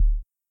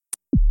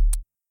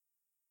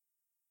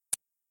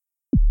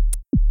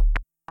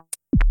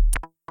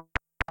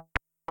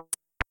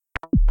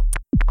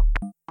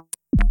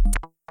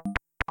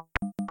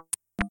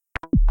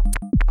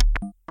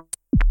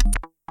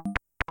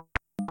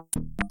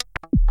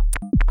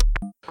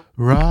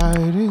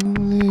Writing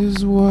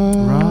these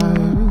words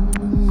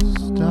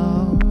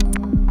down,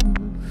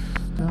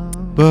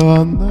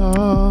 burn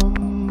them.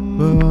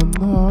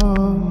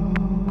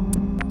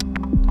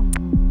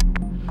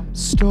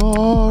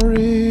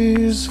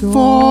 Stories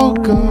for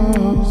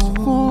girls,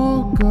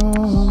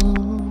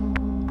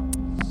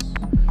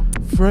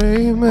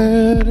 frame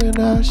it in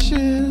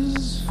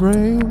ashes,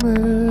 writhing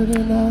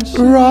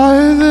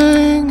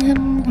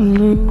in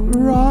blue,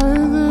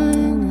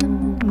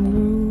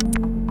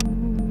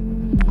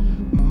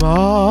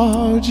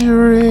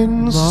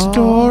 margarine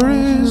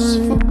stories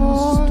for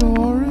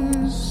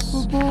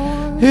boys,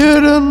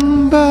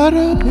 hidden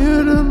better.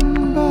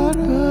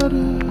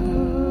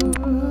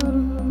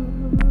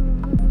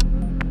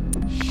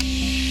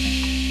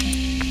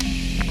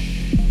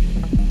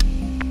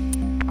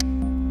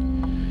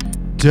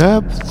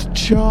 Depth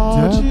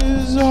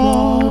charges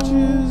are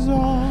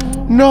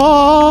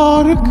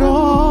not a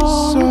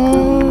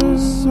concern.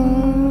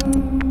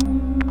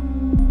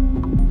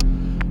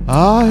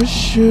 I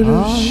should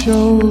have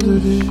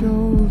shouldered it,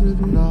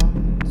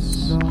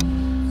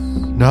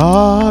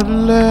 not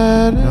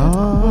let it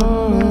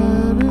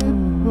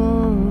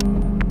burn,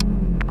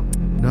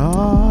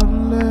 not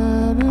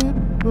let it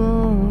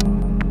burn.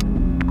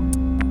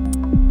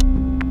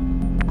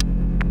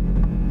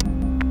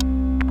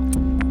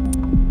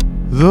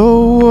 The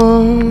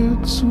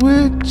words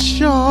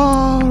which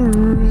are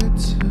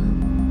written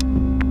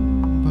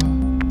but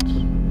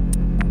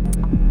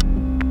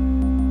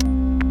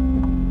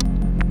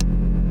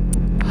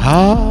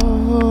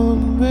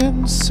haven't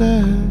been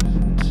said